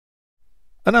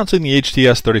Announcing the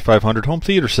HT-S3500 home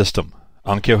theater system.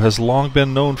 Onkyo has long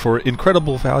been known for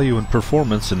incredible value and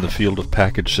performance in the field of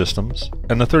package systems,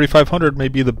 and the 3500 may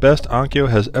be the best Onkyo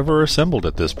has ever assembled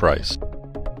at this price.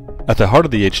 At the heart of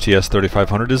the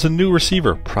HT-S3500 is a new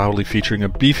receiver, proudly featuring a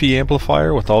beefy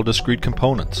amplifier with all discrete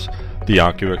components, the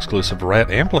Onkyo exclusive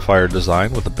WRAT amplifier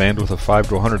design with a bandwidth of 5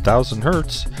 to 100,000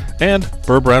 Hz, and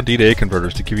Burr-Brown D-to-A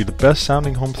converters to give you the best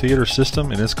sounding home theater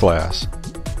system in its class.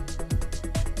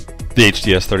 The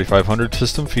HT-S3500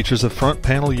 system features a front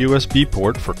panel USB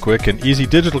port for quick and easy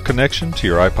digital connection to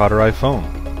your iPod or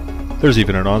iPhone. There's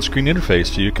even an on-screen interface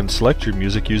so you can select your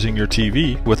music using your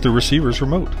TV with the receiver's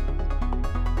remote.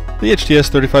 The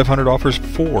HT-S3500 offers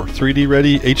 4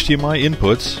 3D-ready HDMI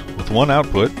inputs with 1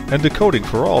 output and decoding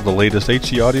for all the latest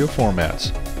HD audio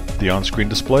formats. The on-screen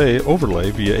display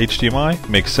overlay via HDMI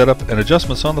makes setup and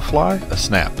adjustments on the fly a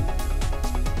snap.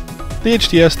 The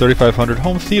HT-S3500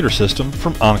 home theater system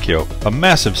from Onkyo, a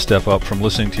massive step up from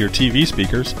listening to your TV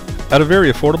speakers at a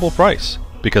very affordable price,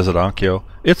 because at Onkyo,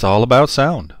 it's all about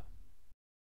sound.